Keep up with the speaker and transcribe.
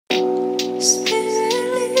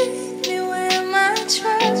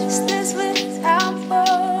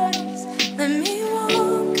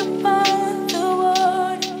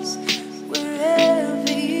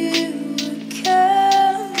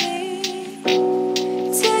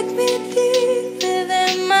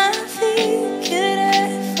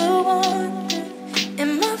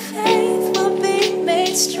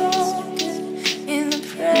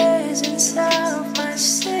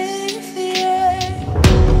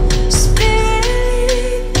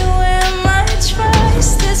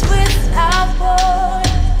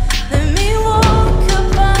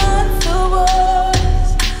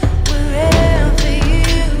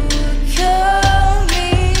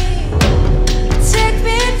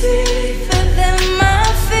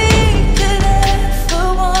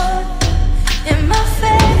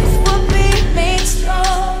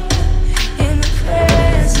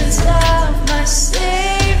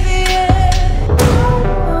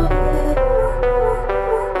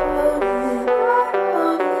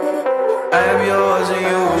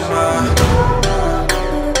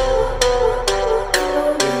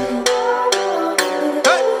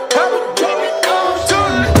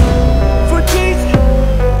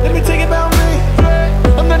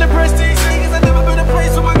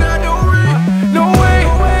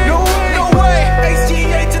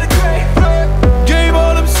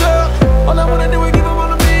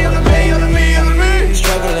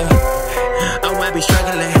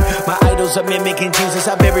Jesus, I'm mimicking Jesus.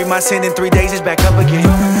 I buried my sin in 3 days, it's back up again.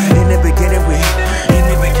 In the beginning we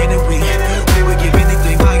would give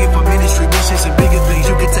anything, vying for ministry, missions and bigger things.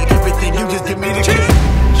 You can take everything, you just give me the key.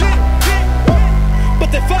 But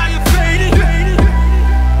the fire faded.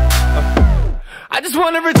 I just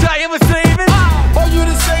wanna retire with saving. Are you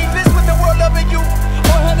the safest with the world loving you?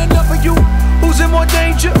 Or had enough of you? Who's in more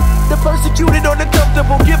danger? The persecuted or the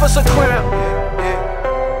comfortable? Give us a crown.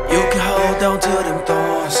 You can hold on to them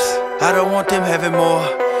thorns. I don't want them having more.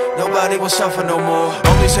 Nobody will suffer no more.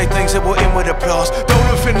 Only say things that will end with applause. Don't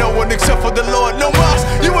offend no one except for the Lord. No mas,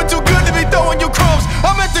 you were too good to be throwing your crumbs.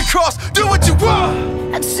 I'm at the cross, do what you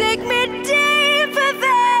want. Take me deeper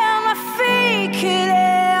than my feet could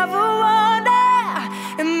ever wander,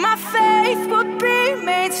 and my faith will be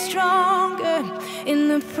made stronger in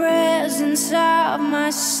the presence of my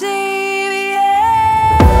Savior.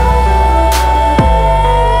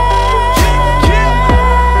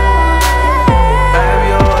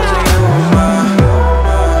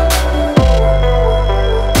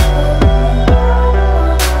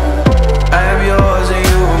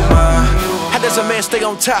 Stay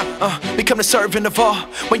on top, become the servant of all.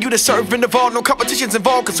 When you the servant of all, no competition's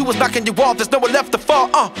involved, cause who was knocking you off, there's no one left to fall.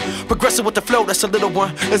 Progressive with the flow, that's a little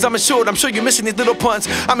one. As I'm assured, I'm sure you're missing these little puns.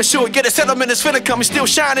 I'm assured, yeah, the settlement is finna come. You're still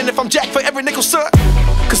shining if I'm jacked for every nickel, son.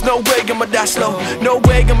 Cause no way I'ma die slow, no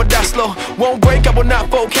way I'ma die slow. Won't break, I will not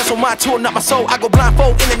fold. Cancel my tour, not my soul. I go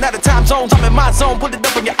blindfold in and out of time zones. I'm in my zone, put it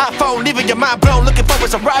up on your iPhone, leaving your mind blown. Looking for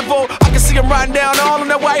his arrival. I can see him riding down all on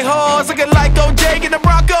that white horse, looking like OJ in the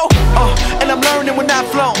Bronco. And I'm learning when I've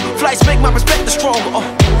flown. Flights make my respect the stronger.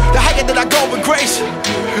 The higher that I go with grace,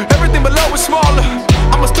 everything below is smaller.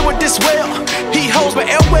 I must do it this well. He holds my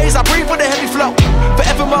airways, I breathe with a heavy flow.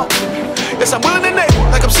 Forevermore. Yes, I'm willing and able,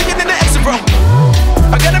 like I'm singing in the exit row.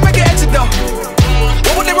 I gotta make an exit though.